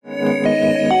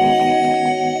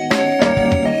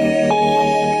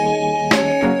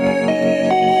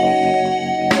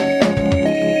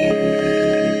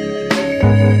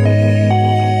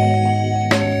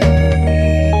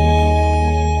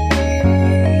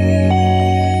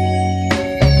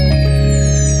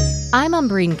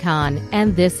Ambreen Khan,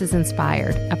 and this is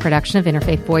Inspired, a production of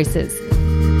Interfaith Voices.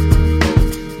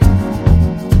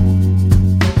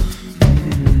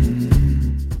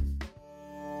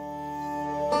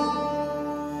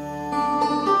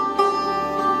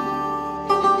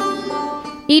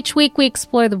 Each week, we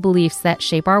explore the beliefs that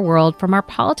shape our world, from our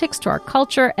politics to our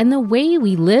culture and the way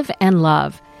we live and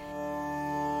love.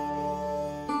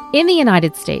 In the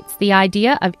United States, the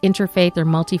idea of interfaith or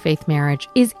multi-faith marriage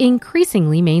is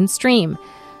increasingly mainstream.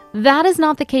 That is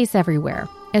not the case everywhere,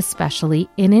 especially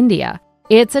in India.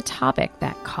 It's a topic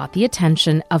that caught the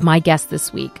attention of my guest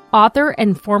this week, author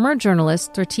and former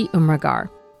journalist Triti Umrigar.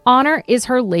 Honor is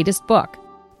her latest book.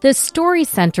 The story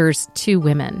centers two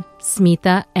women,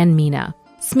 Smita and Meena.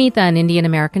 Smita, an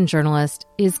Indian-American journalist,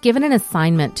 is given an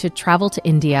assignment to travel to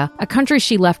India, a country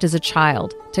she left as a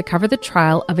child, to cover the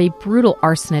trial of a brutal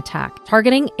arson attack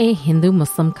targeting a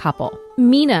Hindu-Muslim couple.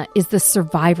 Meena is the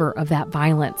survivor of that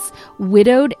violence.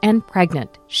 Widowed and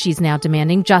pregnant, she's now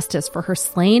demanding justice for her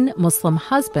slain Muslim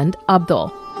husband, Abdul.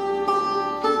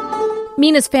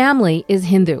 Meena's family is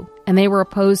Hindu, and they were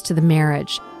opposed to the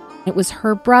marriage. It was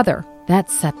her brother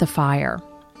that set the fire.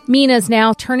 Meena is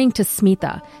now turning to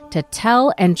Smita to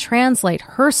tell and translate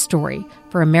her story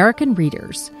for American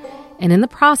readers. And in the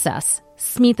process,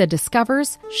 Smita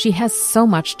discovers she has so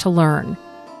much to learn.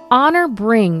 Honor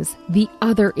brings the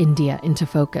other India into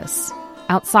focus.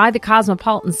 Outside the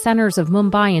cosmopolitan centers of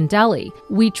Mumbai and Delhi,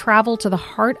 we travel to the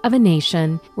heart of a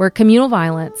nation where communal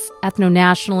violence,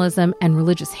 ethno-nationalism, and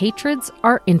religious hatreds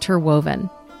are interwoven.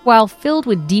 While filled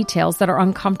with details that are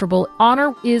uncomfortable,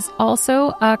 Honor is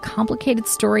also a complicated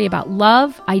story about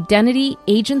love, identity,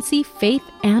 agency, faith,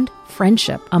 and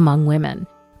friendship among women.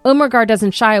 Umrigar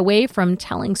doesn't shy away from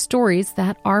telling stories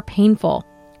that are painful.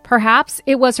 Perhaps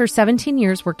it was her 17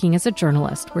 years working as a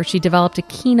journalist where she developed a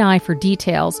keen eye for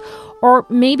details, or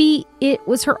maybe it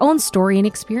was her own story and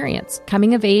experience,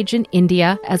 coming of age in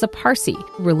India as a Parsi,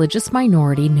 religious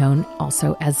minority known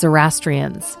also as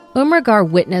Zoroastrians. Umrigar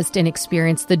witnessed and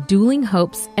experienced the dueling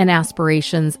hopes and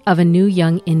aspirations of a new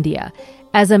young India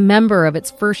as a member of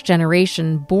its first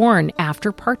generation born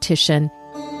after partition.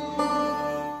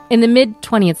 In the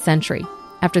mid-20th century,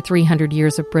 after 300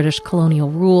 years of British colonial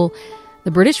rule,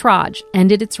 the British Raj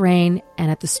ended its reign, and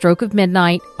at the stroke of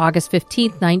midnight, August 15,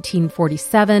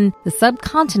 1947, the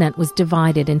subcontinent was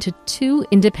divided into two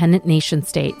independent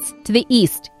nation-states. To the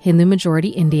east, Hindu-majority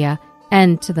India,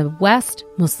 and to the west,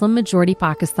 Muslim-majority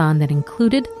Pakistan that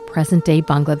included present-day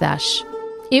Bangladesh.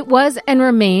 It was and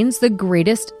remains the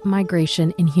greatest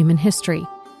migration in human history.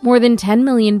 More than 10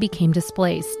 million became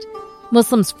displaced.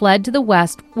 Muslims fled to the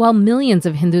west, while millions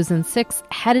of Hindus and Sikhs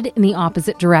headed in the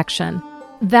opposite direction.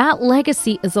 That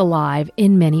legacy is alive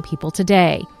in many people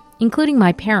today, including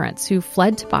my parents who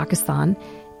fled to Pakistan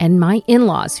and my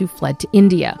in-laws who fled to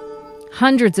India.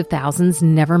 Hundreds of thousands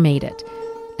never made it.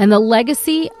 And the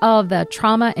legacy of the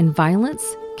trauma and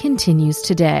violence continues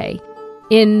today.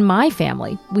 In my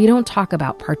family, we don't talk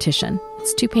about partition.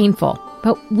 It's too painful.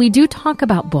 But we do talk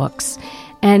about books.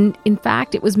 And in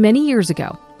fact, it was many years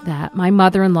ago that my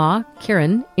mother-in-law,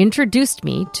 Kiran, introduced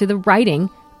me to the writing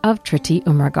of Triti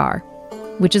Umrigar,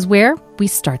 which is where we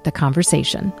start the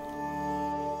conversation.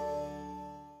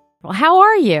 Well, how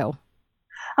are you?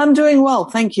 I'm doing well,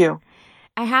 thank you.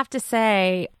 I have to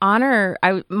say, Honor,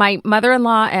 my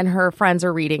mother-in-law and her friends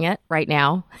are reading it right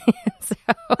now.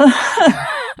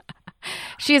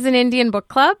 She has an Indian book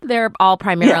club. They're all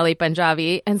primarily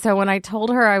Punjabi. And so when I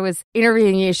told her I was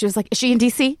interviewing you, she was like, is she in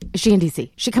D.C.? Is she in D.C.?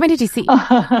 Is she coming to D.C.?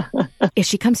 If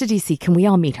she comes to D.C., can we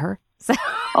all meet her?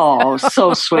 Oh,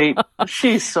 so sweet.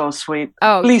 She's so sweet.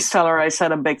 Oh, please tell her I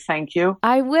said a big thank you.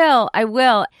 I will.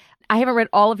 I haven't read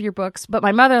all of your books, but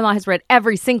my mother-in-law has read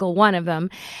every single one of them.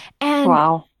 And,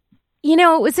 wow. You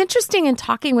know, it was interesting in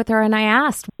talking with her, and I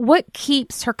asked, what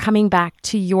keeps her coming back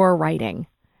to your writing?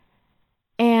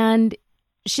 And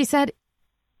she said,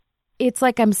 it's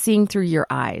like I'm seeing through your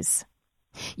eyes.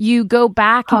 You go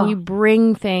back and you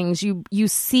bring things, you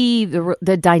see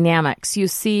the dynamics, you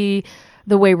see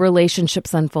the way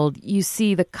relationships unfold, you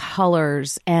see the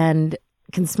colors and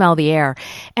can smell the air.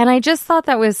 And I just thought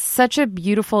that was such a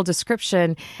beautiful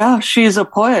description. Yeah, she's a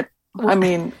poet. I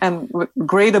mean, and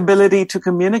great ability to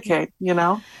communicate, you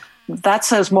know. That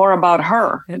says more about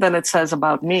her than it says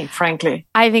about me, frankly.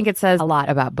 I think it says a lot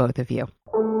about both of you.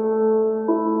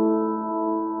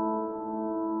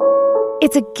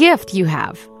 It's a gift you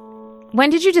have. When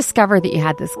did you discover that you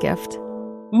had this gift?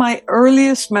 My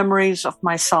earliest memories of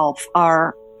myself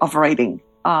are of writing.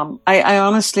 I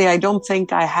honestly, I don't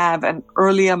think I have an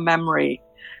earlier memory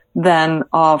than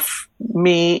of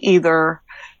me either,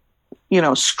 you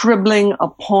know, scribbling a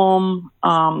poem,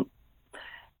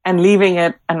 and leaving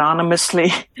it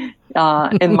anonymously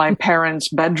in my parents'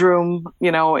 bedroom.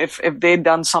 If they'd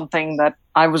done something that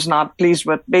I was not pleased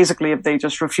with, basically if they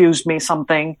just refused me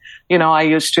something, I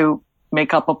used to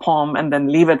make up a poem and then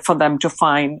leave it for them to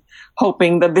find,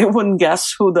 hoping that they wouldn't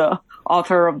guess who the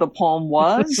author of the poem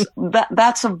was.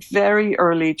 That's a very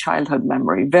early childhood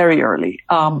memory, very early.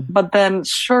 But then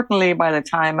certainly by the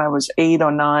time I was 8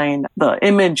 or 9, the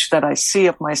image that I see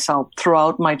of myself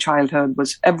throughout my childhood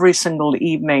was every single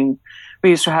evening. We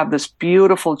used to have this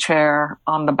beautiful chair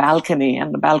on the balcony,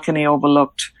 and the balcony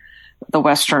overlooked the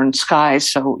western sky,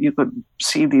 so you could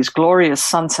see these glorious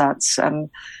sunsets. And,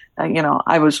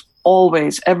 I was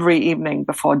always, every evening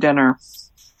before dinner,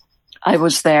 I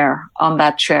was there on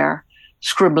that chair,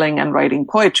 scribbling and writing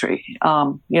poetry,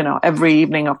 every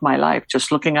evening of my life,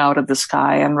 just looking out at the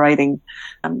sky and writing.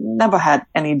 I never had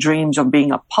any dreams of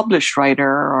being a published writer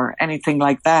or anything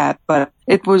like that, but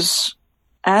it was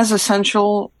as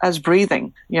essential as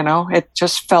breathing. It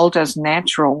just felt as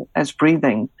natural as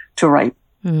breathing to write.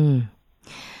 Mm.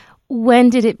 When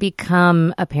did it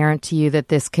become apparent to you that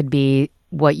this could be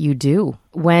what you do?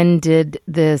 When did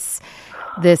this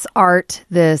art,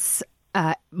 this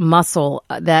muscle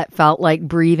that felt like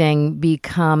breathing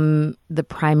become the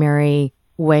primary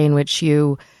way in which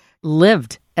you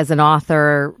lived as an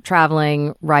author,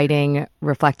 traveling, writing,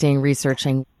 reflecting,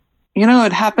 researching?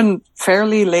 It happened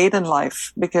fairly late in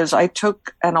life because I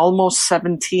took an almost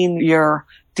 17-year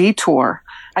detour.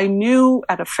 I knew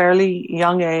at a fairly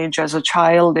young age as a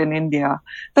child in India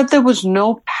that there was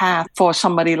no path for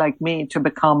somebody like me to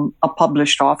become a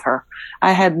published author.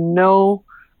 I had no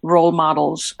role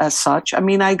models as such.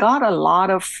 I got a lot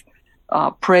of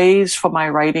praise for my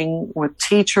writing with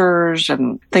teachers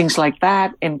and things like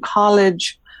that in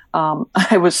college.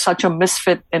 I was such a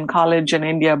misfit in college in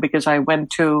India because I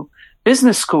went to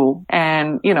business school,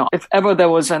 and if ever there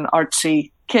was an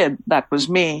artsy kid, that was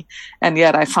me. And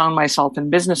yet I found myself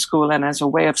in business school, and as a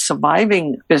way of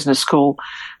surviving business school,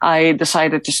 I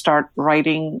decided to start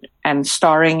writing and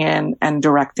starring in and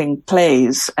directing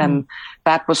plays. And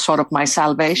that was sort of my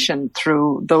salvation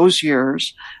through those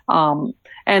years. And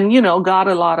got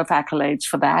a lot of accolades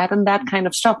for that and that kind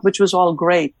of stuff, which was all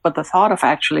great. But the thought of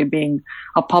actually being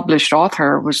a published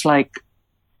author was like,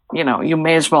 you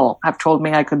may as well have told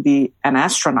me I could be an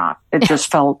astronaut. It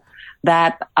just felt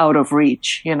that out of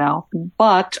reach,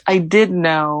 But I did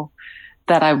know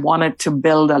that I wanted to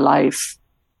build a life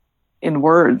in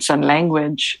words and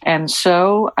language. And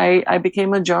so I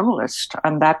became a journalist.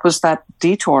 And that was that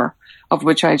detour of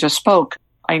which I just spoke.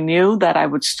 I knew that I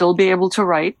would still be able to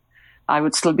write. I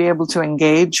would still be able to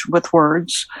engage with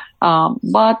words.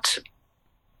 But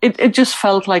it just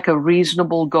felt like a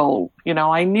reasonable goal.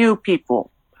 I knew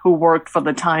people who worked for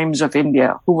the Times of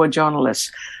India, who were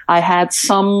journalists. I had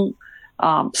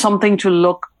something to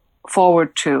look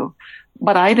forward to,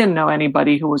 but I didn't know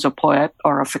anybody who was a poet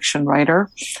or a fiction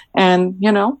writer. And,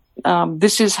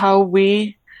 this is how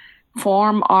we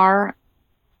form our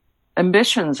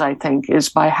ambitions, I think, is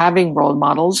by having role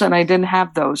models. And I didn't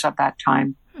have those at that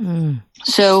time.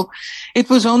 So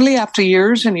it was only after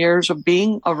years and years of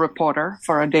being a reporter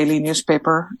for a daily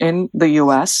newspaper in the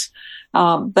U.S.,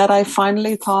 that I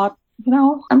finally thought,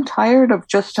 I'm tired of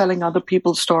just telling other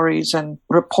people's stories and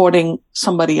reporting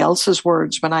somebody else's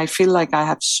words when I feel like I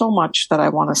have so much that I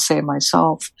want to say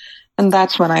myself. And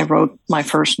that's when I wrote my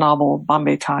first novel,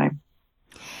 Bombay Time.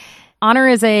 Honor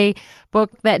is a book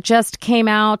that just came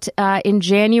out in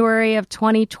January of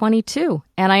 2022.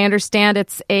 And I understand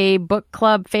it's a book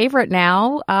club favorite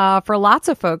now for lots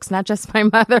of folks, not just my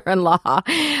mother-in-law.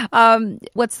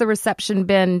 What's the reception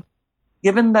been?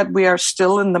 Given that we are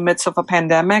still in the midst of a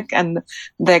pandemic and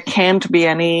there can't be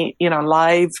any,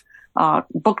 live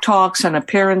book talks and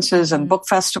appearances and book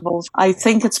festivals, I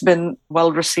think it's been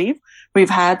well received. We've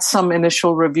had some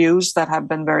initial reviews that have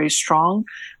been very strong.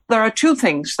 There are two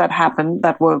things that happened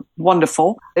that were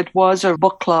wonderful. It was a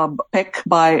book club pick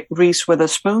by Reese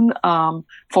Witherspoon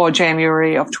for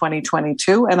January of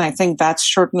 2022. And I think that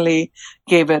certainly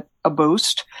gave it a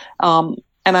boost. And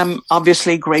I'm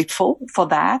obviously grateful for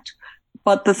that.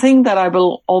 But the thing that I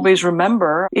will always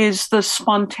remember is the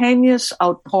spontaneous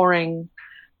outpouring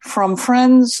from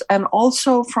friends and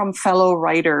also from fellow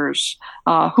writers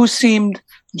who seemed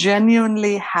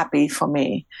genuinely happy for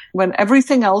me. When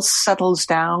everything else settles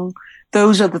down,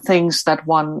 those are the things that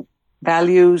one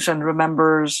values and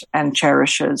remembers and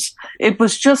cherishes. It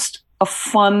was just a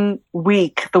fun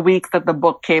week, the week that the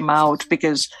book came out,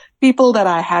 because people that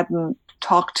I hadn't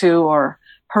talked to or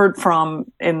heard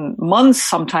from in months,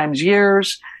 sometimes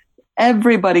years,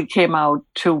 everybody came out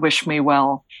to wish me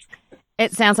well.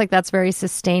 It sounds like that's very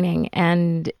sustaining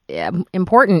and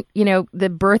important. The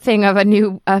birthing of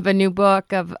a new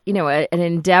book, of an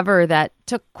endeavor that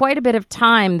took quite a bit of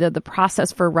time, the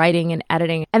process for writing and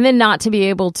editing, and then not to be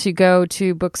able to go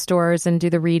to bookstores and do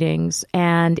the readings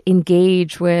and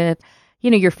engage with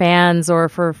your fans or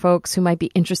for folks who might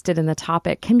be interested in the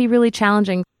topic can be really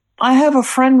challenging. I have a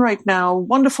friend right now,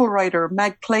 wonderful writer,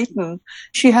 Meg Clayton.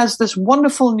 She has this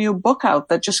wonderful new book out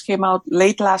that just came out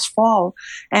late last fall,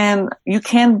 and you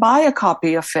can buy a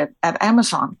copy of it at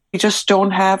Amazon. You just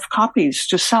don't have copies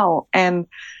to sell. And,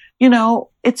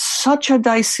 it's such a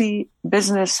dicey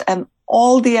business, and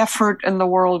all the effort in the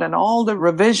world and all the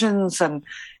revisions and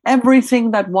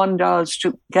everything that one does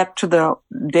to get to the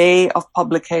day of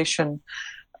publication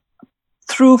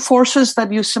through forces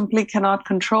that you simply cannot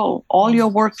control. All your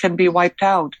work can be wiped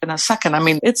out in a second. I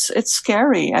mean, it's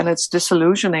scary and it's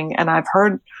disillusioning. And I've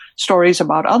heard stories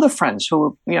about other friends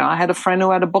who, I had a friend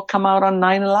who had a book come out on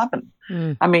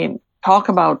 9/11. I mean, talk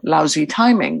about lousy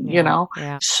timing,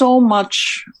 Yeah. So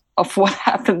much of what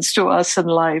happens to us in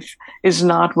life is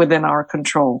not within our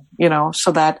control,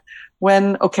 so that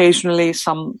when occasionally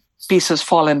some pieces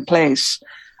fall in place,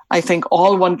 I think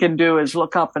all one can do is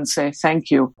look up and say, thank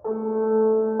you.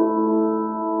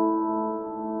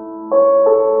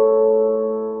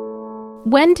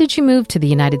 When did you move to the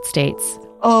United States?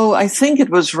 Oh, I think it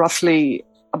was roughly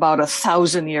about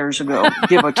 1,000 years ago,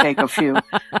 give or take a few.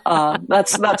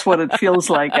 That's what it feels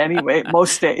like anyway,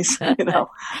 most days,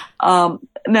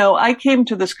 No, I came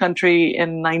to this country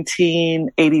in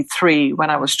 1983 when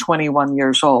I was 21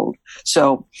 years old.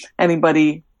 So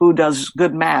anybody who does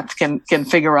good math can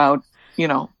figure out,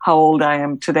 how old I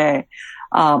am today.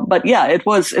 But yeah, it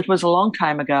was a long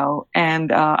time ago.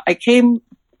 And I came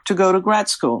to go to grad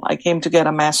school. I came to get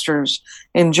a master's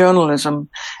in journalism.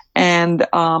 And,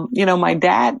 my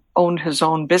dad owned his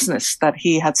own business that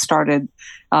he had started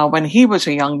when he was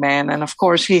a young man. And of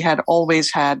course, he had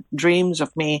always had dreams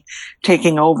of me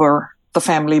taking over the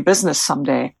family business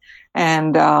someday.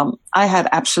 And I had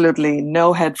absolutely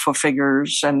no head for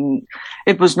figures, and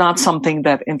it was not something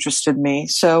that interested me.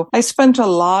 So I spent a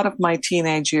lot of my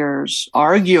teenage years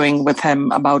arguing with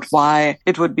him about why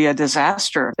it would be a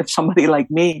disaster if somebody like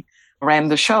me ran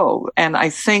the show. And I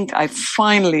think I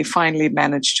finally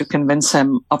managed to convince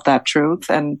him of that truth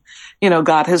and,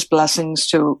 got his blessings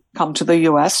to come to the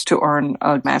U.S. to earn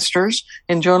a master's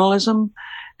in journalism.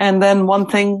 And then one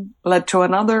thing led to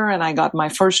another, and I got my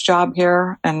first job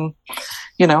here, and,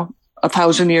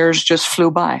 1,000 years just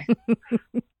flew by.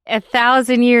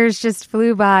 1,000 years just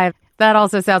flew by. That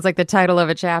also sounds like the title of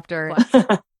a chapter.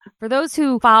 For those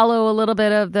who follow a little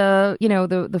bit of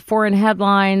the foreign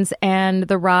headlines and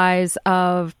the rise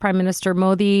of Prime Minister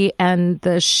Modi and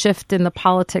the shift in the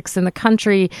politics in the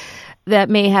country that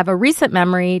may have a recent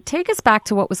memory, take us back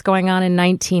to what was going on in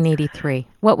 1983.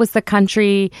 What was the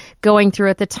country going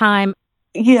through at the time?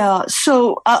 Yeah,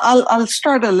 so I'll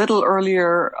start a little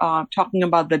earlier, talking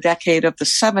about the decade of the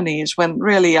 70s when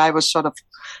really I was sort of,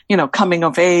 coming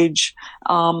of age.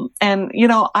 And,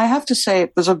 I have to say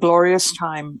it was a glorious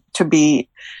time to be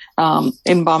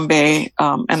in Bombay.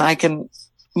 And I can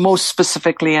most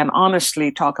specifically and honestly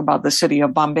talk about the city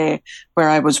of Bombay, where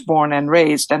I was born and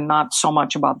raised, and not so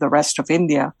much about the rest of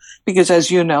India, because as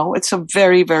you know, it's a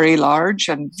very, very large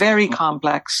and very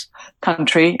complex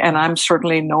country. And I'm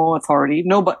certainly no authority.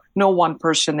 No one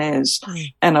person is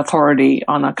an authority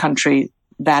on a country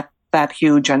that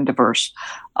huge and diverse.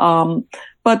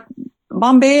 But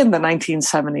Bombay in the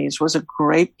 1970s was a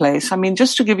great place. I mean,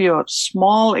 just to give you a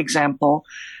small example,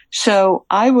 so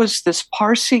I was this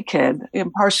Parsi kid,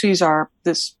 and Parsis are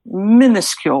this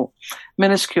minuscule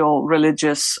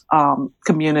religious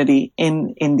community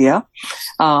in India.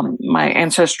 My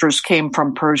ancestors came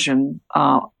from Persian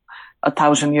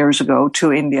 1,000 years ago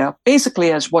to India,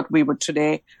 basically as what we would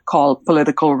today call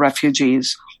political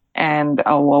refugees, and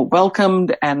were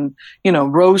welcomed and,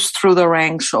 rose through the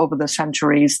ranks over the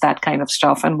centuries, that kind of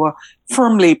stuff, and were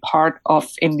firmly part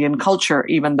of Indian culture,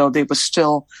 even though they were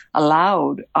still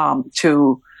allowed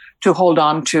to hold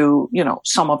on to,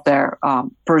 some of their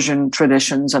Persian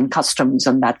traditions and customs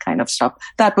and that kind of stuff.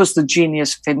 That was the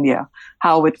genius of India,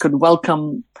 how it could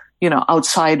welcome,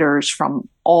 outsiders from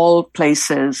all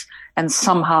places and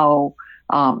somehow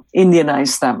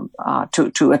Indianize them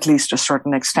to at least a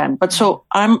certain extent. But so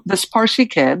I'm this Parsi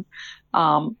kid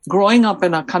growing up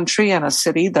in a country and a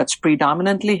city that's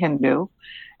predominantly Hindu,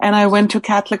 and I went to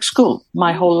Catholic school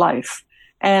my whole life.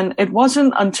 And it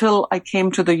wasn't until I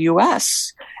came to the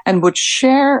U.S. and would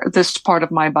share this part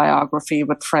of my biography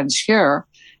with friends here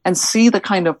and see the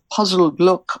kind of puzzled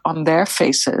look on their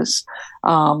faces,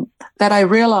 that I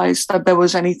realized that there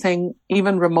was anything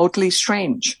even remotely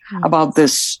strange about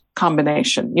this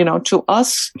combination. You know, to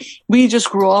us, we just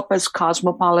grew up as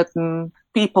cosmopolitan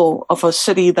people of a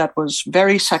city that was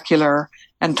very secular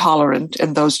and tolerant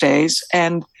in those days.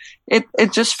 And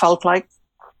it just felt like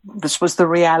this was the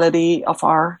reality of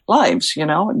our lives, you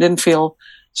know. It didn't feel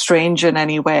strange in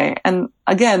any way. And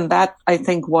again, that I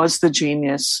think was the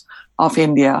genius of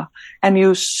India. And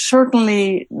you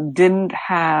certainly didn't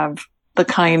have the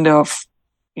kind of,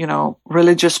 you know,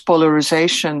 religious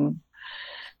polarization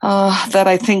that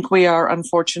I think we are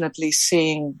unfortunately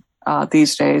seeing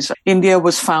these days. India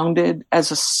was founded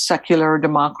as a secular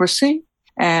democracy.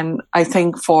 And I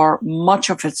think for much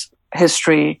of its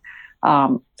history,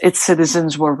 its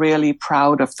citizens were really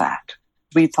proud of that.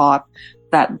 We thought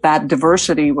that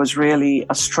diversity was really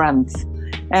a strength.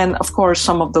 And of course,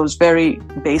 some of those very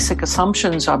basic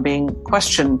assumptions are being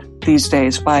questioned these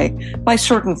days by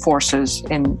certain forces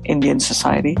in Indian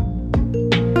society.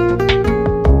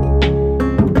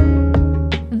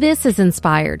 This is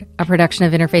Inspired, a production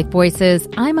of Interfaith Voices.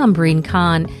 I'm Umbreen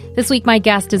Khan. This week, my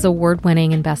guest is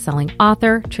award-winning and best-selling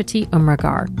author Triti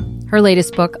Umrigar. Her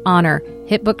latest book, Honor,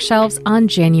 hit bookshelves on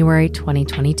January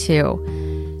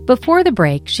 2022. Before the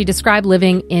break, she described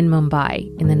living in Mumbai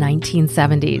in the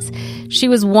 1970s. She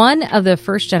was one of the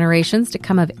first generations to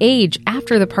come of age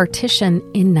after the partition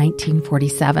in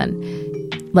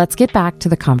 1947. Let's get back to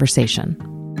the conversation.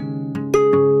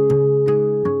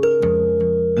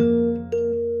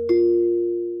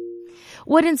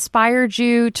 What inspired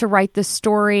you to write this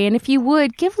story? And if you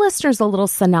would, give listeners a little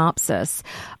synopsis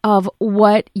of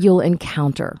what you'll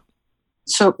encounter.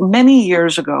 So many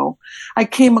years ago, I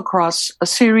came across a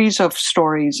series of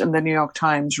stories in the New York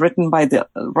Times written by the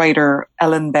writer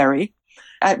Ellen Berry.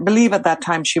 I believe at that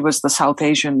time she was the South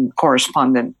Asian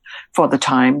correspondent for the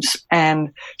Times.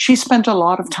 And she spent a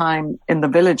lot of time in the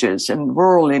villages in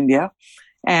rural India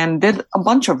and did a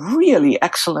bunch of really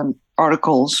excellent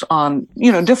articles on,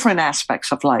 you know, different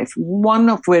aspects of life, one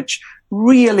of which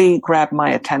really grabbed my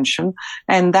attention.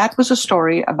 And that was a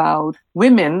story about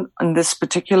women in this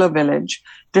particular village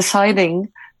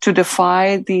deciding to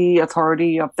defy the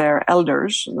authority of their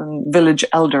elders, village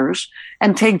elders,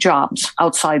 and take jobs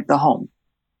outside the home.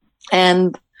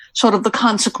 And sort of the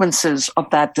consequences of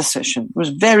that decision. It was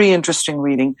very interesting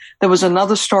reading. There was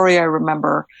another story I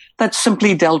remember that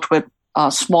simply dealt with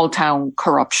small town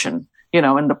corruption, you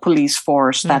know, in the police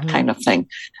force, that kind of thing.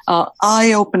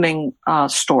 Eye-opening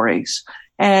stories.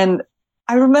 And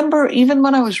I remember even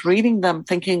when I was reading them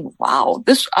thinking, wow,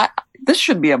 this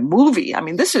should be a movie. I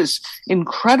mean, this is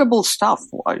incredible stuff.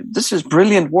 This is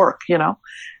brilliant work, you know.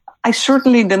 I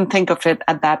certainly didn't think of it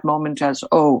at that moment as,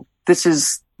 oh, this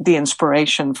is the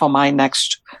inspiration for my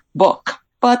next book.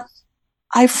 But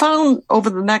I found over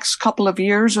the next couple of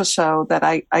years or so that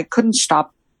I couldn't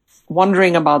stop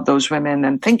wondering about those women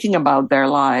and thinking about their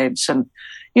lives and,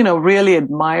 you know, really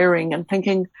admiring and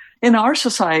thinking in our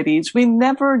societies, we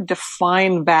never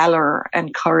define valor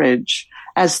and courage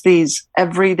as these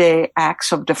everyday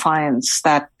acts of defiance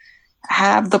that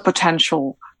have the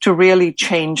potential to really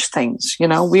change things. You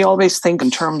know, we always think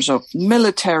in terms of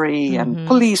military and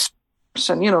police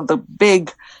and, you know, the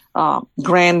big,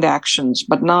 grand actions,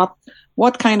 but not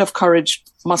what kind of courage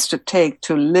must it take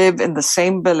to live in the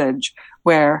same village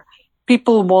where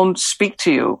people won't speak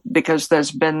to you because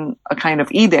there's been a kind of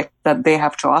edict that they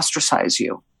have to ostracize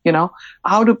you. You know,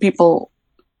 how do people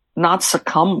not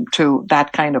succumb to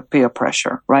that kind of peer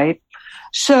pressure, right?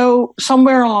 So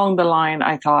somewhere along the line,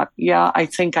 I thought, yeah, I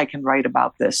think I can write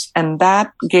about this. And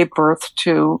that gave birth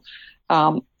to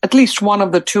at least one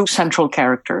of the two central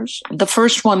characters. The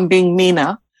first one being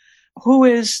Meena, who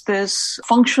is this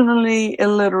functionally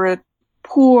illiterate,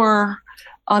 poor,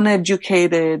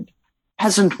 uneducated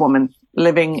peasant woman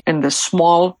living in this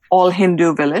small,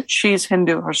 all-Hindu village. She's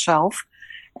Hindu herself.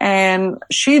 And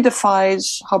she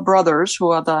defies her brothers,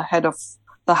 who are the head of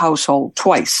the household,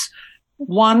 twice.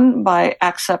 One, by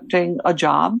accepting a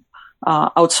job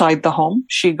outside the home.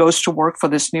 She goes to work for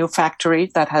this new factory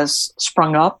that has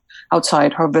sprung up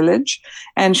outside her village.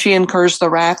 And she incurs the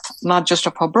wrath, not just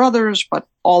of her brothers, but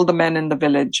all the men in the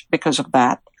village because of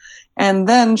that. And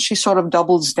then she sort of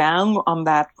doubles down on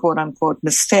that quote unquote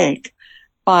mistake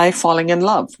by falling in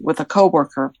love with a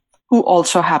coworker who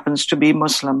also happens to be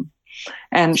Muslim.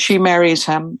 And she marries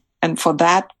him. And for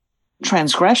that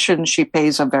transgression, she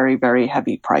pays a very, very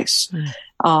heavy price.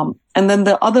 And then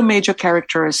the other major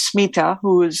character is Smita,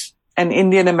 who is an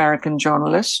Indian American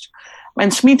journalist.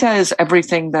 And Smita is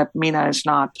everything that Meena is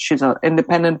not. She's an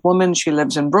independent woman. She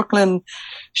lives in Brooklyn.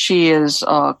 She is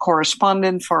a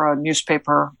correspondent for a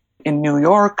newspaper in New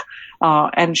York.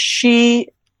 And she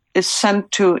is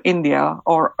sent to India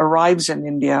or arrives in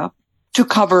India to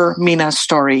cover Meena's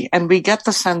story. And we get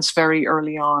the sense very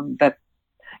early on that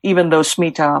even though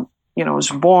Smita, was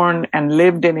born and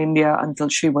lived in India until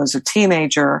she was a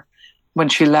teenager, when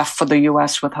she left for the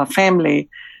US with her family,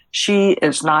 she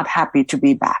is not happy to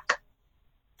be back.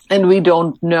 And we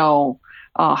don't know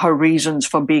her reasons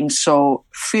for being so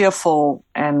fearful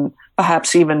and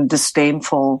perhaps even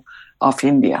disdainful of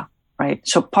India, right?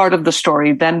 So part of the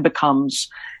story then becomes,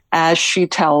 as she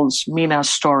tells Meena's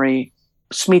story,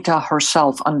 Smita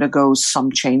herself undergoes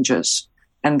some changes,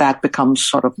 and that becomes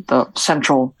sort of the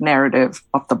central narrative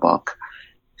of the book.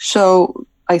 So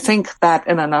I think that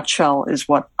in a nutshell is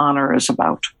what Honor is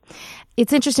about.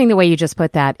 It's interesting the way you just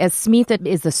put that. As Smita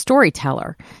is the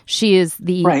storyteller, she is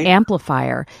the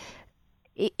amplifier.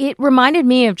 It reminded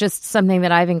me of just something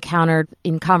that I've encountered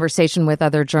in conversation with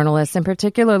other journalists, and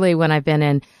particularly when I've been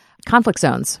in conflict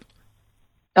zones.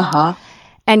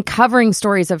 And covering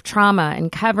stories of trauma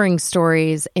and covering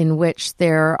stories in which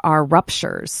there are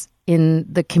ruptures in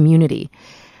the community.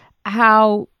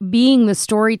 How being the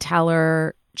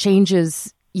storyteller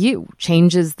changes you,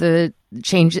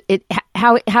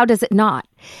 how does it not?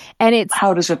 And it's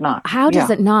how does it not? How does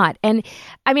it not? And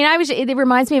I mean, it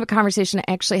reminds me of a conversation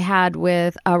I actually had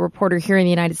with a reporter here in the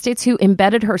United States who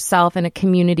embedded herself in a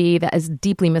community that is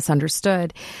deeply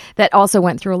misunderstood, that also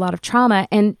went through a lot of trauma.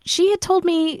 And she had told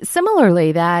me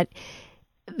similarly that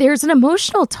there's an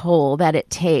emotional toll that it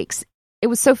takes. It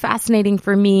was so fascinating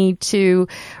for me to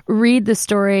read the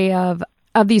story of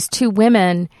these two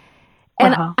women.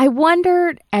 And I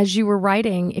wondered, as you were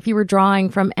writing, if you were drawing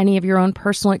from any of your own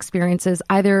personal experiences,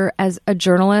 either as a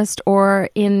journalist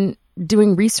or in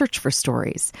doing research for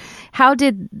stories. How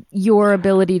did your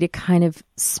ability to kind of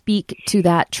speak to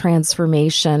that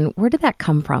transformation, where did that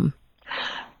come from?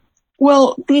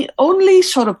 Well, the only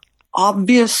sort of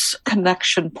obvious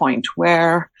connection point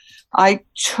where I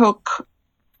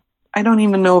don't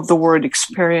even know if the word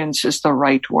experience is the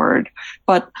right word,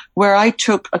 but where I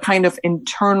took a kind of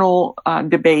internal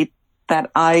debate that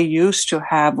I used to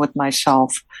have with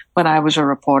myself when I was a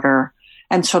reporter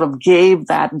and sort of gave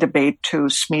that debate to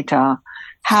Smita,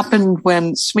 happened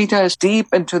when Smita is deep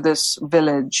into this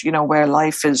village, where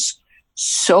life is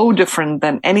so different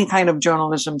than any kind of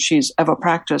journalism she's ever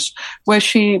practiced, where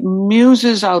she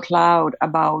muses out loud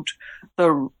about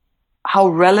how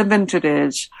relevant it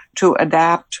is to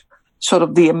adapt sort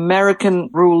of the American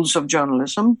rules of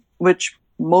journalism, which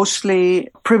mostly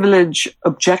privilege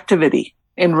objectivity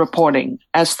in reporting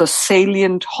as the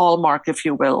salient hallmark, if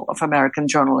you will, of American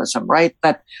journalism, right?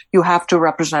 That you have to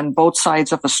represent both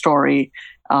sides of a story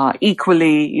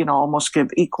equally, almost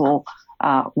give equal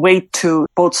weight to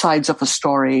both sides of a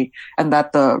story, and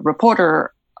that the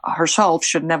reporter herself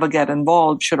should never get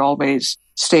involved, should always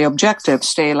stay objective,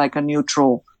 stay like a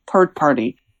neutral third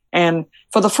party. And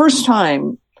for the first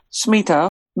time, Smita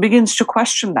begins to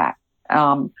question that.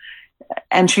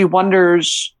 And she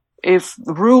wonders if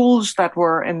the rules that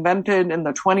were invented in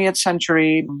the 20th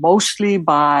century, mostly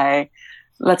by,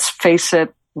 let's face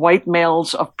it, white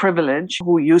males of privilege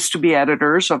who used to be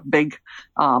editors of big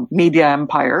media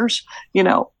empires,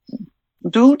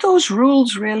 do those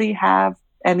rules really have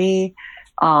any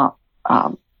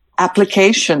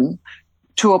application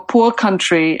to a poor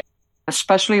country,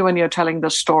 especially when you're telling the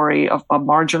story of a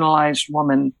marginalized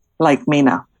woman like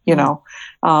Meena,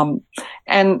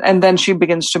 and then she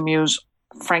begins to muse,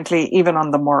 frankly, even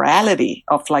on the morality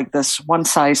of like this one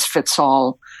size fits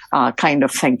all kind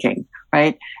of thinking,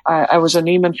 right? I was a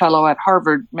Nieman Fellow at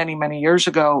Harvard many, many years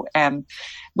ago, and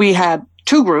we had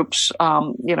two groups.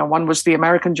 One was the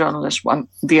American journalists,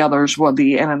 the others were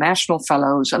the international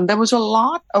fellows, and there was a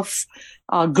lot of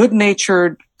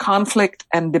good-natured conflict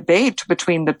and debate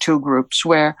between the two groups,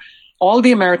 where all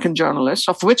the American journalists,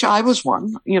 of which I was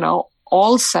one,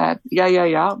 all said,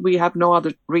 yeah, we have no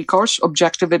other recourse.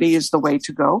 Objectivity is the way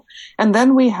to go. And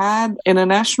then we had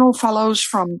international fellows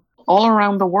from all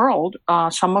around the world,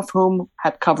 some of whom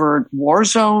had covered war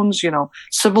zones,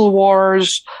 civil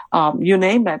wars, you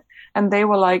name it. And they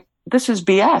were like, this is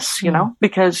BS,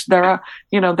 because there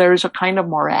is a kind of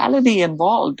morality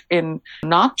involved in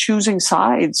not choosing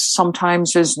sides.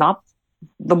 Sometimes is not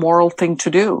the moral thing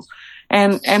to do.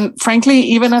 And frankly,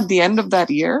 even at the end of that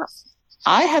year,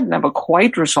 I had never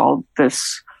quite resolved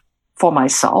this for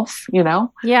myself, Yeah,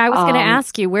 I was going to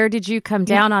ask you, where did you come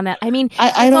down on that? I mean,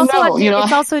 I don't know.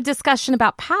 It's also a discussion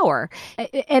about power,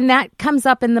 and that comes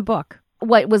up in the book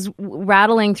what was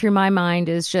rattling through my mind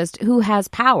is just who has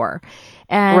power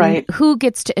and who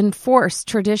gets to enforce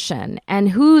tradition and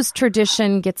whose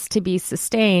tradition gets to be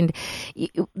sustained.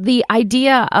 The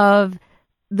idea of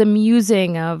the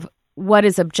musing of what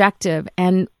is objective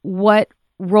and what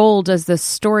role does the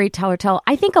storyteller tell,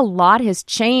 I think a lot has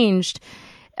changed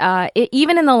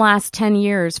even in the last 10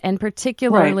 years, and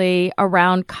particularly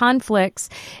around conflicts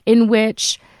in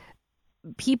which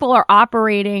people are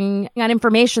operating on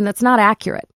information that's not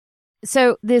accurate.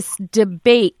 So this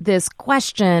debate, this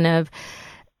question of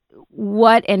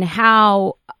what and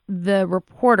how the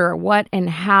reporter, what and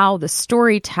how the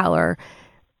storyteller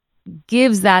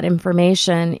gives that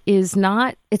information it's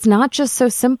not just so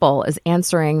simple as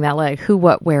answering that like who,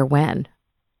 what, where, when.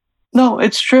 No,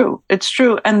 it's true. It's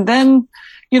true. And then,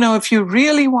 if you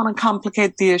really want to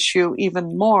complicate the issue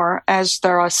even more, as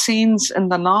there are scenes in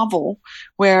the novel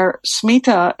where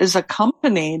Smita is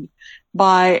accompanied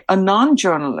by a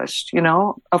non-journalist,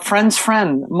 a friend's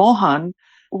friend, Mohan,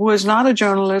 who is not a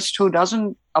journalist, who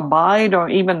doesn't abide or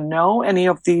even know any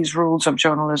of these rules of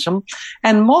journalism.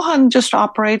 And Mohan just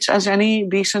operates as any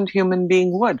decent human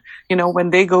being would. When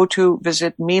they go to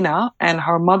visit Meena and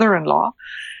her mother-in-law,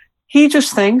 he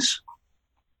just thinks,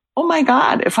 oh my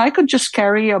God, if I could just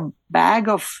carry a bag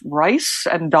of rice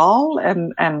and dal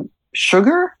and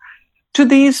sugar to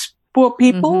these poor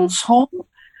people's home,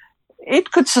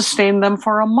 it could sustain them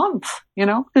for a month,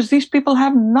 because these people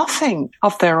have nothing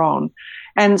of their own.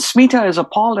 And Smita is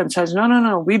appalled and says,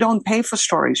 no, we don't pay for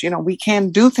stories. We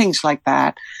can't do things like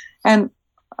that. And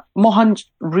Mohan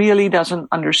really doesn't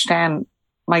understand,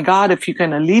 my God, if you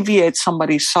can alleviate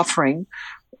somebody's suffering,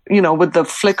 with the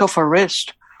flick of a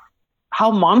wrist, how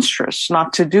monstrous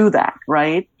not to do that,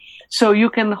 right? So you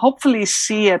can hopefully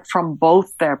see it from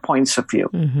both their points of view.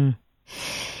 Mm-hmm.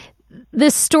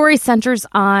 This story centers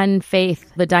on faith,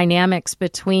 the dynamics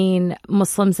between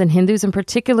Muslims and Hindus, and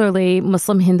particularly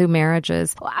Muslim-Hindu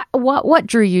marriages. What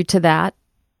drew you to that?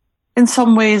 In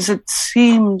some ways, it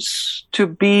seems to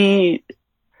be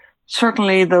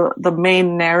certainly the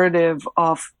main narrative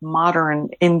of modern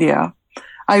India.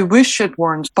 I wish it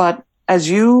weren't, but as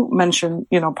you mentioned,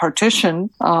 partition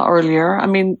earlier,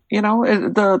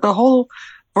 the whole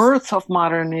birth of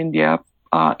modern India,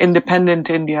 independent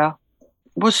India,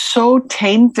 was so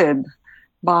tainted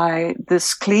by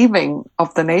this cleaving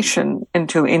of the nation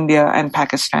into India and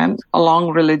Pakistan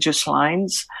along religious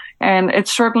lines. And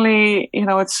it's certainly,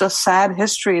 it's a sad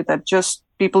history that just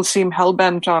people seem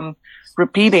hell-bent on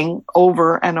repeating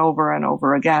over and over and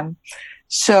over again.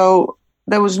 So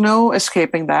there was no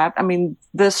escaping that.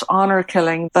 This honor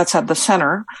killing that's at the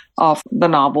center of the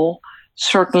novel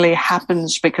certainly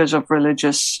happens because of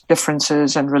religious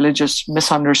differences and religious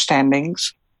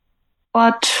misunderstandings.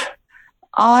 But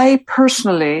I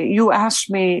personally, you asked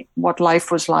me what life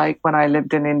was like when I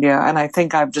lived in India, and I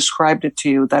think I've described it to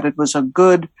you that it was a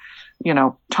good,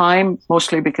 time,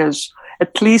 mostly because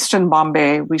at least in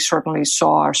Bombay, we certainly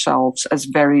saw ourselves as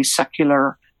very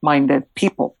secular-minded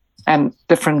people, and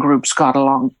different groups got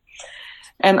along.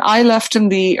 And I left in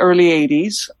the early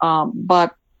 80s,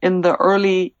 but in the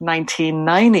early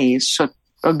 1990s, so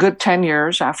a good 10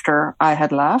 years after I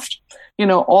had left,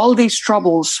 all these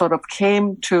troubles sort of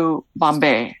came to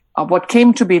Bombay. What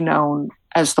came to be known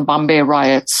as the Bombay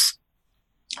riots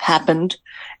happened.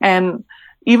 And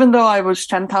even though I was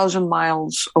 10,000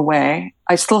 miles away,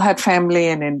 I still had family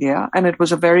in India, and it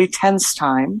was a very tense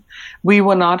time. We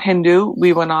were not Hindu,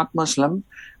 we were not Muslim,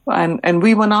 and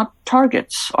we were not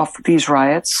targets of these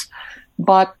riots.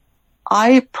 But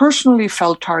I personally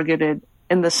felt targeted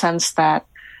in the sense that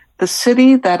the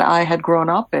city that I had grown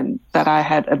up in, that I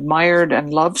had admired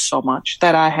and loved so much,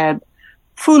 that I had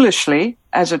foolishly,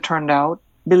 as it turned out,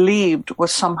 believed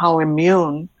was somehow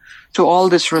immune to all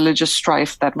this religious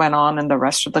strife that went on in the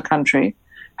rest of the country,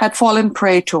 had fallen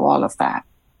prey to all of that.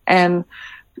 And,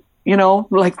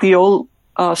 like the old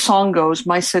song goes,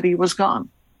 my city was gone.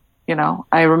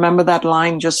 I remember that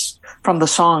line just from the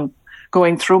song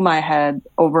going through my head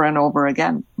over and over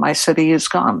again. My city is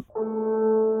gone.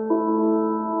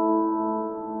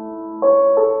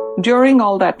 During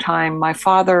all that time, my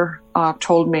father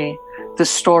told me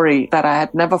this story that I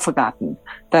had never forgotten,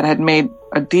 that had made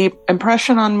a deep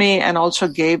impression on me and also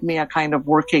gave me a kind of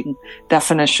working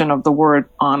definition of the word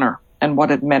honor and what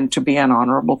it meant to be an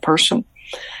honorable person.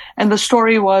 And the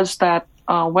story was that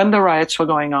when the riots were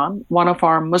going on, one of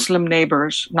our Muslim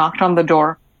neighbors knocked on the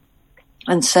door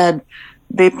and said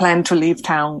they planned to leave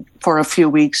town for a few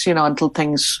weeks, until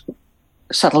things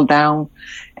settled down,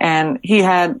 and he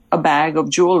had a bag of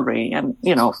jewelry and,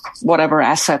 whatever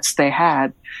assets they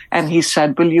had. And he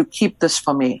said, will you keep this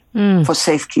for me for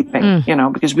safekeeping,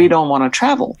 because we don't want to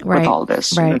travel with all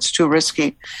this. Right. It's too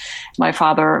risky. My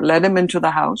father led him into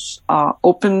the house,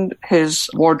 opened his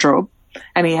wardrobe,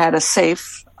 and he had a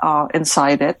safe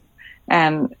inside it.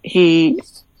 And he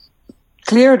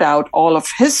cleared out all of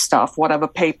his stuff, whatever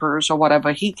papers or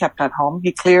whatever he kept at home.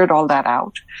 He cleared all that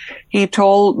out. He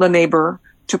told the neighbor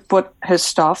to put his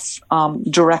stuff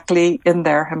directly in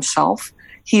there himself.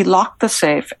 He locked the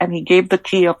safe and he gave the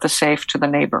key of the safe to the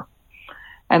neighbor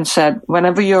and said,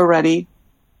 whenever you're ready,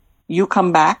 you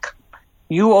come back,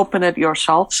 you open it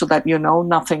yourself so that you know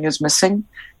nothing is missing,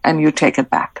 and you take it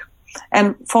back.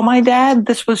 And for my dad,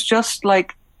 this was just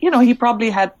like, he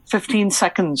probably had 15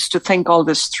 seconds to think all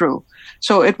this through.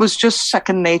 So it was just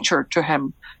second nature to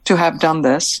him to have done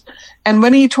this. And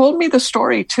when he told me the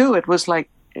story too, it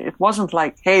wasn't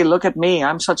like, hey, look at me,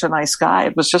 I'm such a nice guy.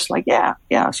 It was just like, yeah,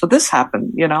 so this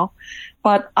happened,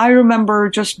 But I remember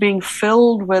just being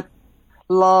filled with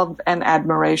love and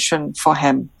admiration for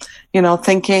him,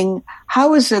 thinking,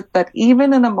 how is it that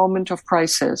even in a moment of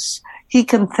crisis, he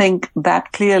can think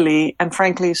that clearly and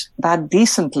frankly that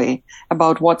decently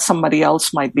about what somebody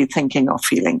else might be thinking or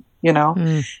feeling,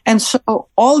 And so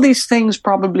all these things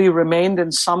probably remained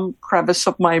in some crevice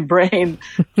of my brain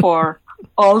for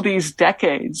all these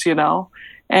decades,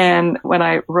 And when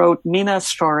I wrote Mina's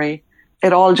story,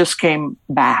 it all just came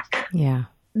back. Yeah.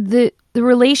 The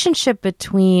relationship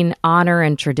between honor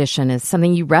and tradition is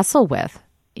something you wrestle with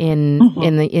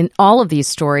in all of these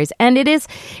stories. And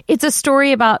it's a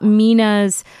story about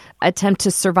Mina's attempt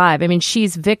to survive. I mean,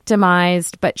 she's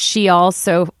victimized, but she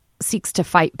also seeks to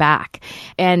fight back.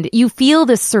 And you feel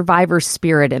this survivor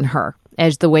spirit in her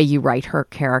as the way you write her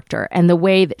character and the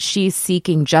way that she's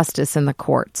seeking justice in the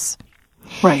courts.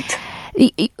 Right.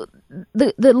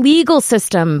 The legal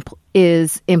system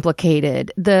is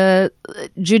implicated. The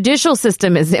judicial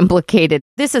system is implicated.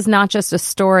 This is not just a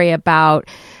story about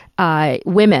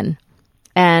women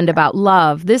and about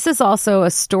love. This is also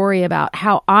a story about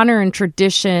how honor and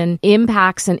tradition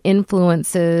impacts and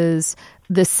influences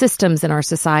the systems in our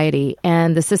society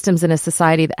and the systems in a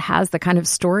society that has the kind of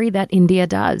story that India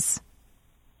does.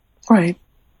 Right.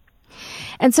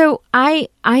 And so I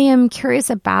am curious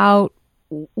about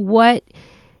what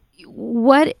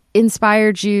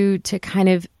inspired you to kind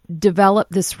of develop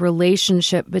this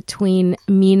relationship between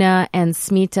Mina and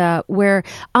Smita, where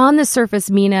on the surface,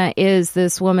 Mina is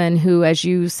this woman who, as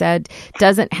you said,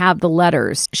 doesn't have the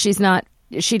letters. She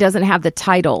doesn't have the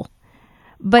title.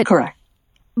 But correct.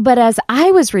 But as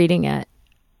I was reading it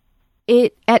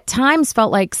at times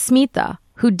felt like Smita,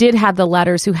 who did have the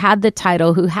letters, who had the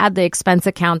title, who had the expense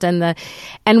account and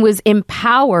was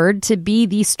empowered to be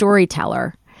the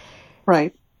storyteller.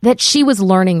 Right. That she was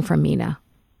learning from Mina.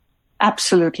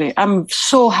 Absolutely. I'm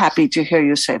so happy to hear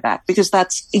you say that, because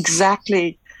that's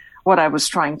exactly what I was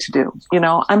trying to do.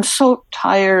 I'm so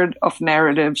tired of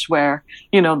narratives where,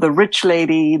 the rich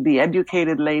lady, the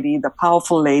educated lady, the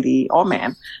powerful lady or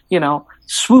man,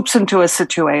 swoops into a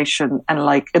situation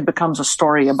and it becomes a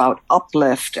story about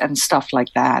uplift and stuff like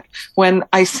that. When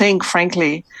I think,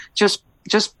 frankly, just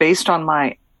based on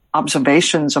my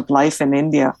observations of life in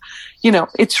India,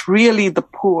 it's really the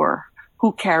poor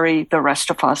who carry the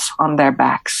rest of us on their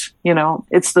backs.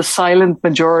 It's the silent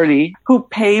majority who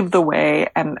pave the way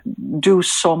and do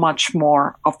so much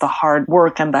more of the hard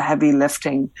work and the heavy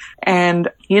lifting. And,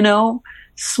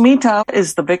 Smita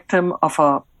is the victim of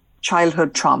a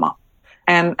childhood trauma.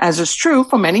 And as is true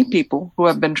for many people who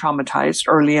have been traumatized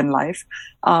early in life,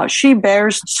 she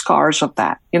bears scars of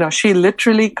that. She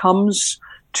literally comes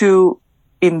to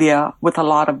India with a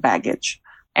lot of baggage.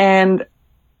 And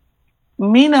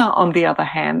Mina, on the other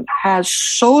hand, has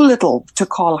so little to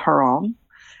call her own.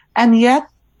 And yet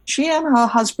she and her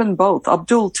husband both,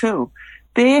 Abdul too,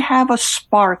 they have a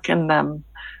spark in them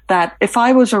that if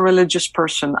I was a religious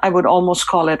person, I would almost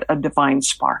call it a divine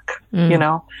spark,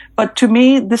 But to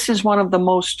me, this is one of the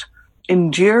most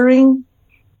endearing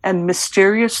and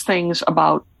mysterious things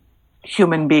about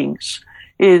human beings,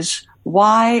 is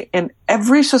why in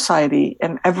every society,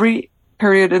 in every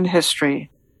period in history,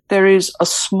 there is a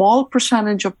small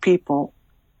percentage of people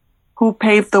who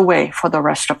pave the way for the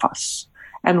rest of us.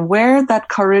 And where that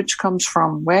courage comes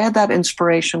from, where that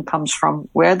inspiration comes from,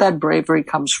 where that bravery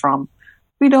comes from,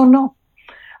 we don't know.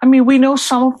 I mean, we know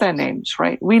some of their names,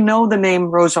 right? We know the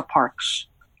name Rosa Parks,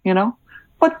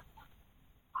 But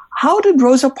how did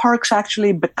Rosa Parks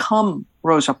actually become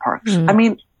Rosa Parks? I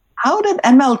mean, how did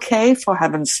MLK, for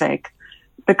heaven's sake,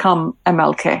 become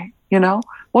MLK?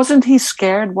 Wasn't he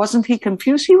scared? Wasn't he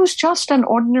confused? He was just an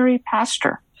ordinary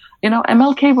pastor.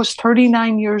 MLK was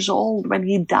 39 years old when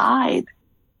he died.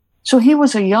 So he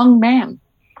was a young man,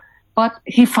 but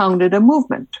he founded a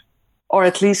movement, or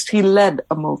at least he led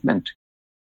a movement.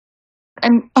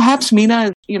 And perhaps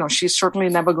Meena, she's certainly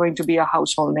never going to be a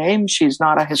household name. She's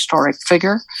not a historic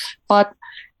figure, but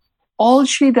all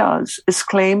she does is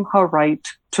claim her right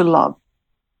to love,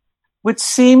 which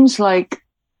seems like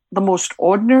the most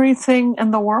ordinary thing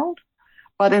in the world.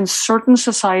 But in certain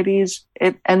societies,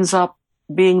 it ends up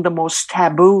being the most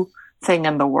taboo thing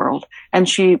in the world. And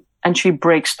she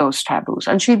breaks those taboos.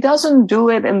 And she doesn't do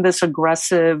it in this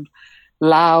aggressive,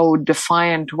 loud,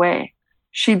 defiant way.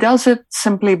 She does it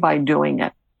simply by doing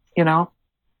it,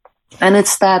 And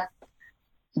it's that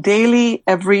daily,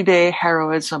 everyday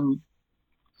heroism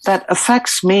that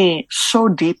affects me so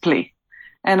deeply.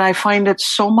 And I find it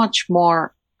so much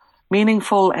more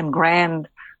meaningful and grand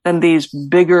than these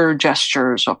bigger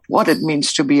gestures of what it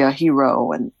means to be a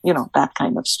hero and, that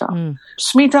kind of stuff.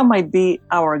 Smita might be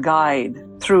our guide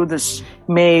through this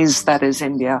maze that is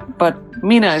India, but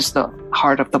Meena is the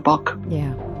heart of the book.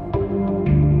 Yeah.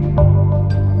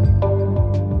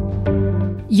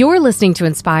 You're listening to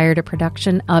Inspired, a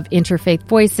production of Interfaith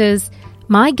Voices.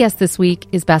 My guest this week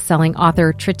is best-selling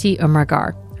author Triti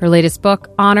Umrigar. Her latest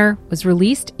book, Honor, was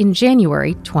released in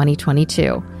January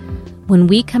 2022. When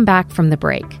we come back from the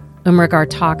break, Umrigar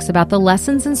talks about the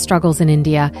lessons and struggles in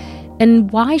India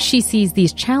and why she sees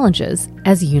these challenges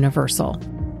as universal.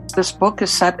 This book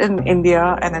is set in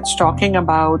India and it's talking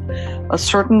about a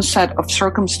certain set of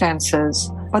circumstances,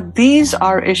 but these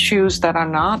are issues that are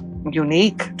not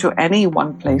unique to any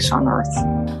one place on earth.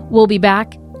 We'll be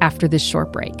back after this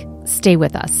short break. Stay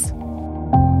with us.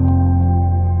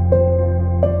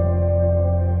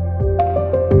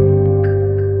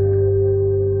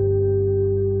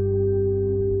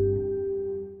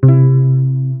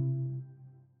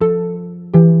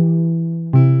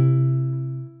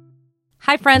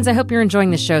 Hi, friends. I hope you're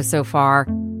enjoying the show so far.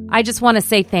 I just want to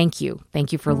say thank you.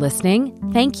 Thank you for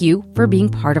listening. Thank you for being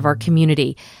part of our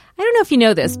community. I don't know if you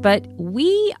know this, but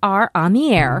we are on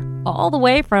the air all the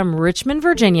way from Richmond,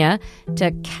 Virginia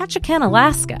to Ketchikan,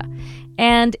 Alaska,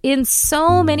 and in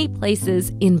so many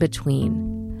places in between.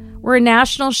 We're a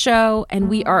national show, and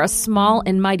we are a small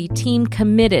and mighty team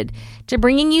committed to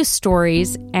bringing you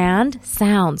stories and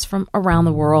sounds from around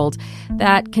the world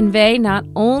that convey not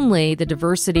only the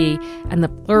diversity and the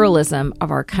pluralism of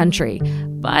our country,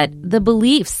 but the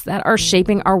beliefs that are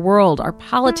shaping our world, our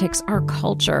politics, our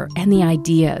culture, and the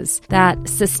ideas that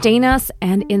sustain us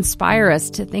and inspire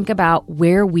us to think about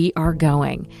where we are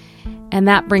going. And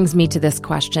that brings me to this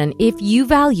question. If you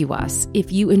value us,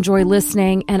 if you enjoy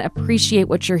listening and appreciate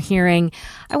what you're hearing,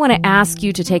 I want to ask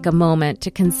you to take a moment to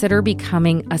consider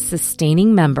becoming a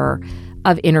sustaining member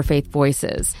of Interfaith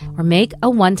Voices, or make a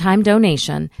one-time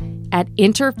donation at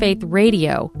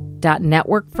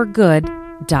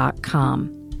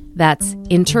interfaithradio.networkforgood.com. That's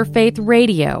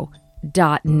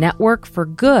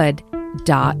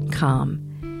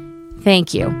interfaithradio.networkforgood.com.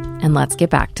 Thank you, and let's get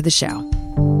back to the show.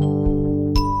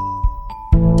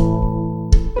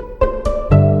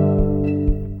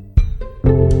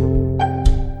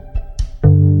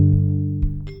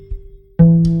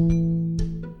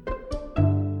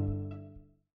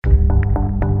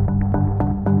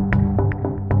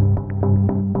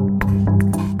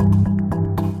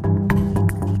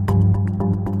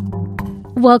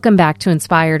 Welcome back to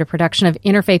Inspired, a production of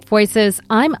Interfaith Voices.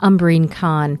 I'm Umbreen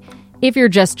Khan. If you're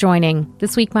just joining,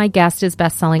 this week my guest is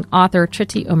best-selling author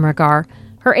Triti Umrigar.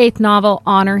 Her 8th novel,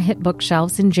 Honor, hit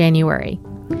bookshelves in January.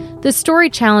 The story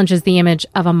challenges the image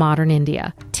of a modern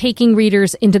India, taking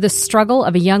readers into the struggle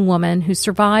of a young woman who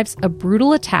survives a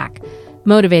brutal attack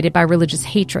motivated by religious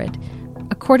hatred.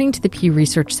 According to the Pew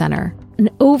Research Center,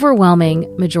 an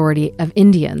overwhelming majority of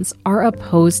Indians are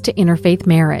opposed to interfaith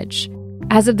marriage.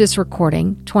 As of this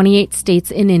recording, 28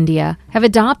 states in India have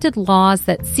adopted laws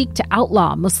that seek to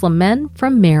outlaw Muslim men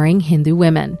from marrying Hindu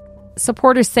women.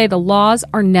 Supporters say the laws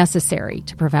are necessary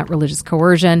to prevent religious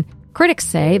coercion. Critics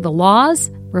say the laws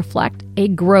reflect a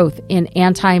growth in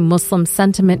anti-Muslim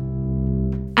sentiment.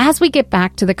 As we get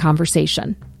back to the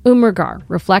conversation, Umrigar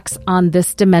reflects on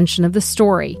this dimension of the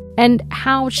story and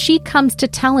how she comes to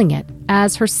telling it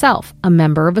as herself a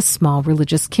member of a small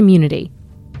religious community.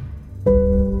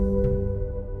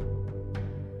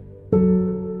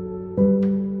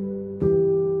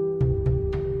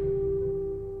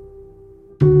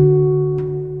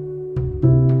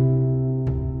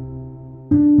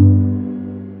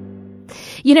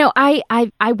 You know, I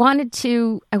wanted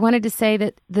to say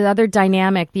that the other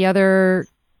dynamic,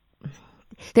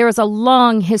 there was a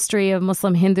long history of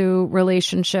Muslim-Hindu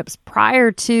relationships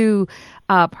prior to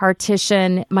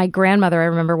partition. My grandmother, I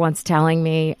remember once telling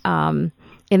me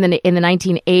in the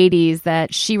 1980s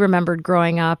that she remembered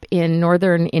growing up in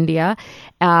northern India,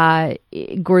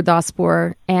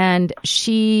 Gurdaspur, and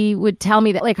she would tell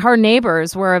me that like her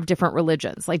neighbors were of different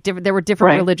religions, like there were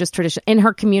different religious traditions in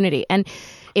her community, and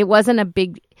it wasn't a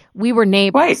big. We were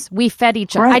neighbors. Right. We fed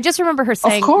each other. Right. I just remember her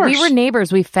saying, we were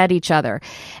neighbors. We fed each other.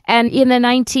 And in the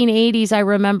 1980s, I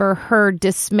remember her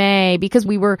dismay because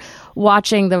we were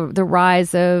watching the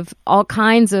rise of all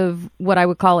kinds of what I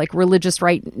would call like religious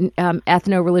right,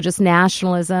 ethno-religious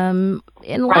nationalism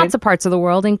in lots of parts of the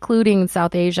world, including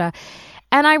South Asia.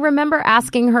 And I remember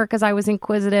asking her because I was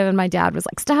inquisitive, and my dad was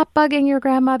like, "Stop bugging your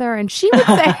grandmother." And she would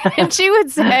say, she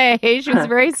was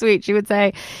very sweet. She would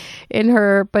say, in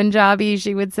her Punjabi,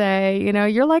 she would say,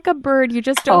 "You're like a bird. You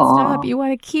just don't stop. You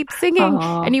want to keep singing,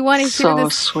 and you want to hear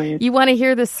this. Sweet. You want to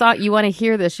hear this song. You want to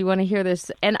hear this. You want to hear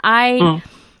this." And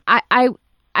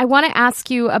I want to ask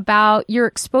you about your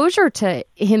exposure to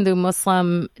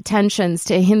Hindu-Muslim tensions,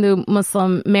 to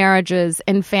Hindu-Muslim marriages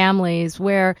and families,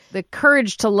 where the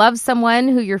courage to love someone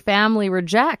who your family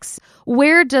rejects.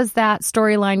 Where does that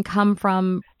storyline come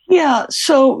from? Yeah,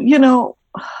 so,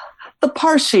 the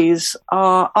Parsis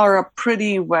are a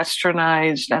pretty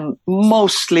westernized and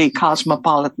mostly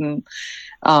cosmopolitan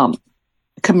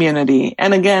community.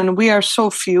 And again, we are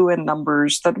so few in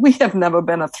numbers that we have never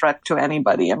been a threat to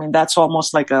anybody. I mean, that's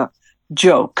almost like a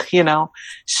joke,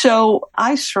 So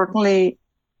I certainly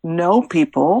know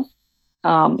people.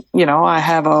 I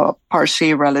have a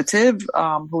Parsi relative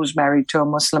who's married to a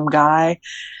Muslim guy.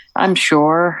 I'm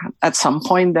sure at some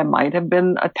point there might have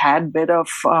been a tad bit of,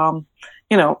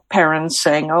 parents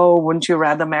saying, "Oh, wouldn't you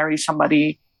rather marry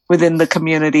somebody within the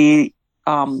community?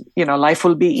 Life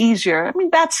will be easier." I mean,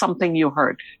 that's something you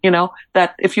heard,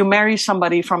 that if you marry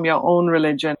somebody from your own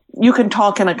religion, you can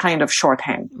talk in a kind of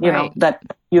shorthand, that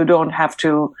you don't have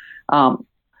to,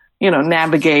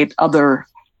 navigate other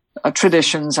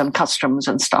traditions and customs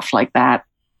and stuff like that.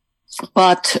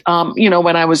 But,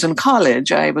 when I was in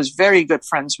college, I was very good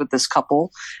friends with this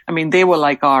couple. I mean, they were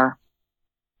like our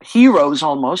heroes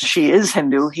almost. She is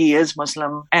Hindu, he is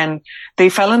Muslim, and they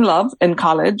fell in love in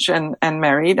college and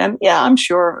married. And yeah, I'm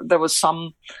sure there was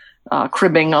some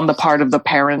cribbing on the part of the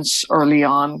parents early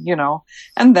on,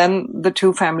 and then the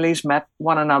two families met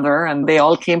one another, and they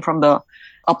all came from the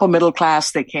upper middle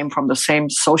class. They came from the same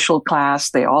social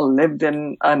class. They all lived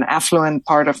in an affluent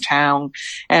part of town.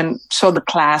 And so the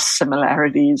class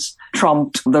similarities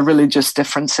trumped the religious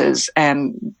differences,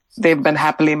 and they've been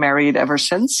happily married ever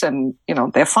since, and,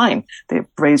 they're fine. They've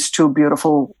raised two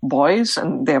beautiful boys,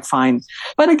 and they're fine.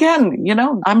 But again,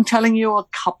 I'm telling you a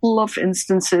couple of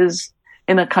instances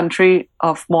in a country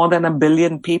of more than 1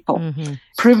 billion people,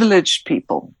 privileged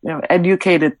people,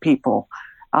 educated people,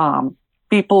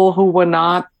 people who were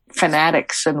not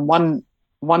fanatics in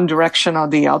one direction or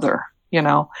the other,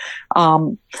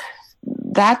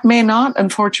 that may not,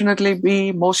 unfortunately,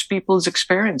 be most people's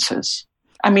experiences.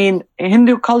 I mean,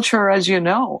 Hindu culture, as you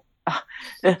know,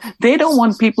 they don't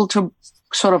want people to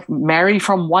sort of marry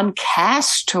from one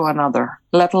caste to another,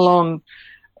 let alone,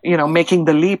 making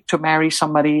the leap to marry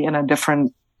somebody in a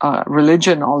different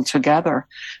religion altogether.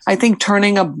 I think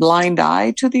turning a blind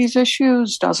eye to these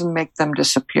issues doesn't make them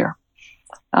disappear.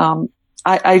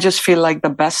 I just feel like the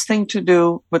best thing to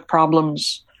do with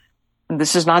problems, and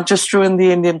this is not just true in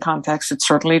the Indian context, it's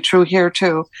certainly true here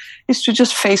too, is to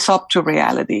just face up to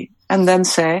reality and then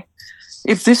say,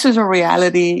 if this is a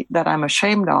reality that I'm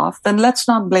ashamed of, then let's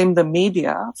not blame the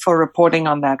media for reporting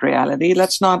on that reality.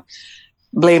 Let's not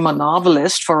blame a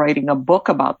novelist for writing a book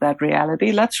about that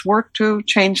reality. Let's work to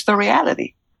change the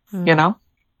reality,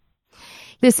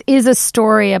 This is a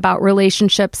story about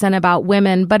relationships and about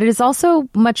women, but it is also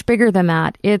much bigger than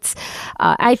that. It's,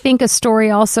 I think, a story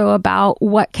also about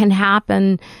what can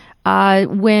happen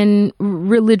when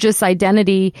religious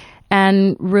identity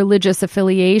and religious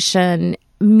affiliation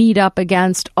meet up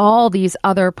against all these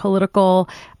other political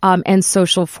and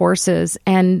social forces,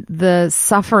 and the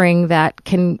suffering that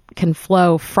can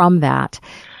flow from that.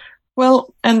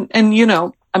 Well, and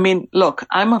I mean, look,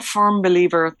 I'm a firm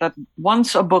believer that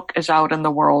once a book is out in the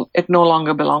world, it no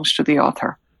longer belongs to the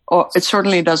author, or it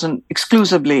certainly doesn't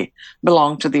exclusively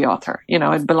belong to the author.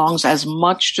 It belongs as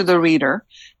much to the reader,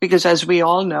 because as we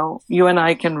all know, you and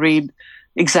I can read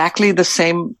exactly the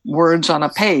same words on a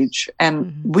page,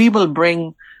 and we will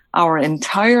bring our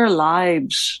entire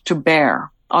lives to bear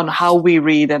on how we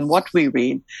read and what we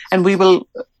read, and we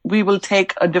will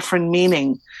take a different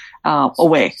meaning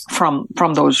away from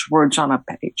those words on a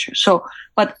page. So,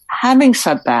 but having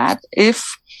said that, if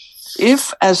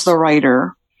if, as the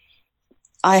writer,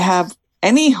 I have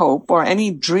any hope or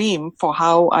any dream for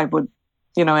how I would,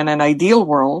 in an ideal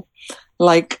world,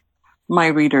 like my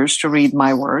readers to read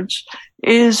my words,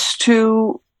 is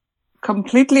to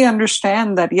completely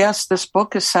understand that, yes, this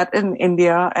book is set in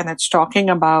India and it's talking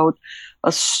about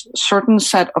a certain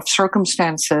set of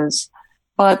circumstances,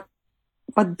 but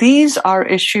these are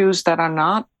issues that are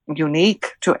not unique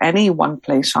to any one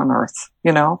place on earth,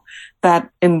 that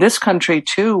in this country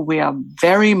too, we are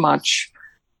very much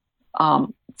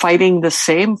fighting the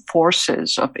same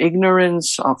forces of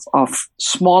ignorance, of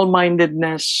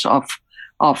small-mindedness, of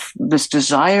this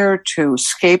desire to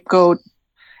scapegoat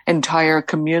entire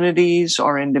communities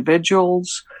or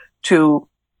individuals, to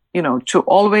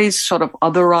always sort of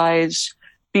otherize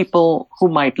people who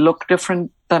might look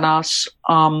different than us.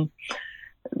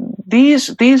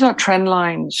 These are trend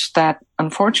lines that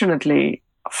unfortunately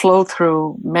flow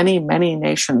through many, many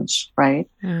nations, right?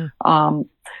 Mm.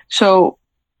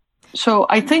 So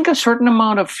I think a certain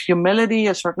amount of humility,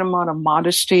 a certain amount of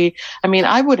modesty. I mean,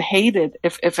 I would hate it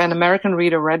if an American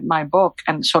reader read my book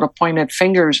and sort of pointed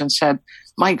fingers and said,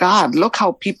 my God, look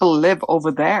how people live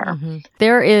over there. Mm-hmm.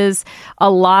 There is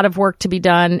a lot of work to be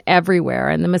done everywhere,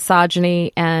 and the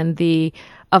misogyny and the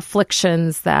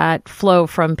afflictions that flow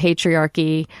from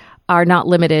patriarchy are not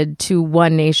limited to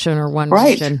one nation or one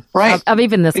region of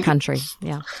even this country.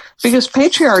 Yeah. Because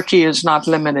patriarchy is not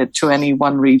limited to any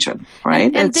one region,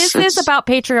 right? And this is about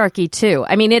patriarchy too.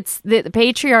 I mean, the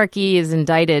patriarchy is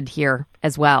indicted here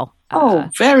as well. Oh,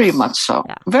 very much so.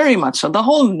 Yeah. Very much so. The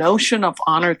whole notion of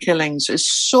honor killings is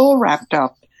so wrapped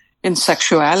up in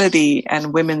sexuality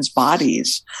and women's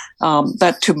bodies,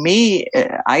 that to me,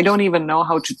 I don't even know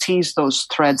how to tease those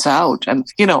threads out. And,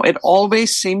 it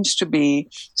always seems to be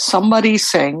somebody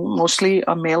saying, mostly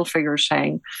a male figure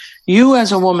saying, you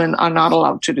as a woman are not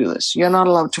allowed to do this. You're not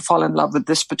allowed to fall in love with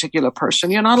this particular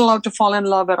person. You're not allowed to fall in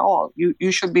love at all.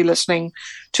 You should be listening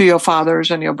to your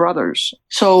fathers and your brothers.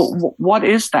 So what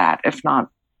is that if not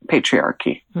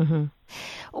patriarchy? Mm-hmm.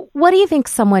 What do you think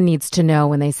someone needs to know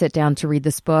when they sit down to read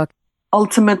this book?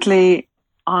 Ultimately,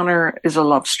 honor is a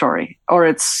love story, or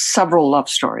it's several love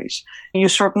stories. You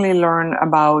certainly learn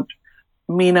about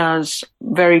Meena's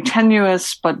very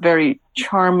tenuous but very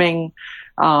charming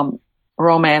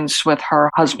romance with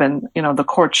her husband, the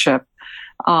courtship.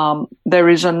 There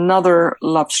is another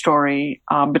love story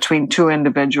between two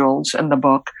individuals in the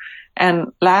book.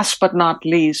 And last but not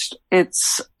least,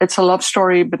 it's a love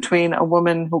story between a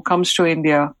woman who comes to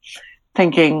India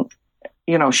thinking,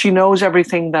 she knows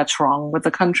everything that's wrong with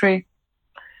the country,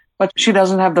 but she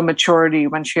doesn't have the maturity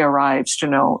when she arrives to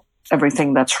know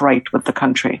everything that's right with the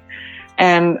country.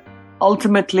 And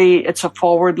ultimately, it's a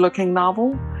forward-looking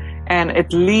novel, and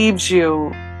it leaves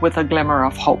you with a glimmer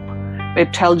of hope.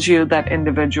 It tells you that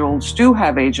individuals do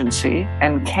have agency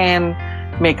and can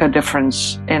make a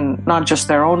difference in not just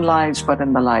their own lives, but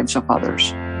in the lives of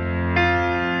others.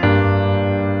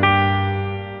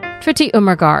 Triti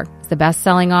Umrigar is the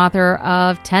best-selling author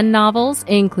of 10 novels,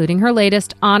 including her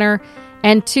latest, Honor,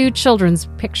 and 2 children's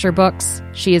picture books.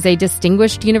 She is a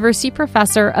distinguished university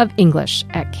professor of English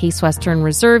at Case Western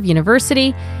Reserve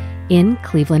University in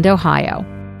Cleveland, Ohio.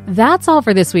 That's all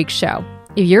for this week's show.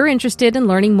 If you're interested in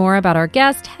learning more about our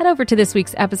guest, head over to this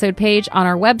week's episode page on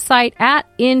our website at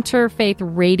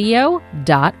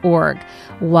interfaithradio.org.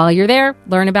 While you're there,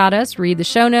 learn about us, read the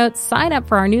show notes, sign up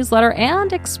for our newsletter,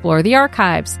 and explore the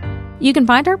archives. You can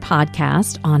find our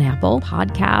podcast on Apple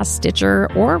Podcasts, Stitcher,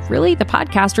 or really the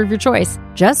podcaster of your choice.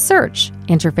 Just search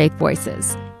Interfaith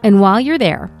Voices. And while you're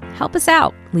there, help us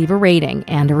out. Leave a rating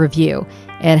and a review.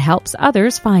 It helps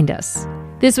others find us.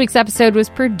 This week's episode was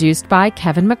produced by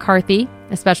Kevin McCarthy.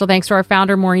 A special thanks to our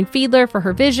founder, Maureen Fiedler, for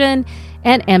her vision,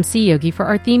 and MC Yogi for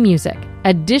our theme music.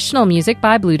 Additional music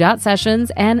by Blue Dot Sessions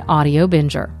and Audio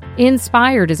Binger.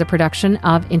 Inspired is a production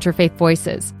of Interfaith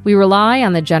Voices. We rely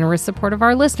on the generous support of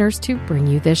our listeners to bring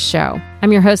you this show.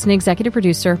 I'm your host and executive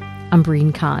producer,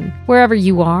 Umbreen Khan. Wherever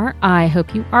you are, I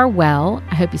hope you are well.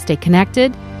 I hope you stay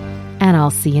connected, and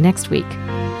I'll see you next week.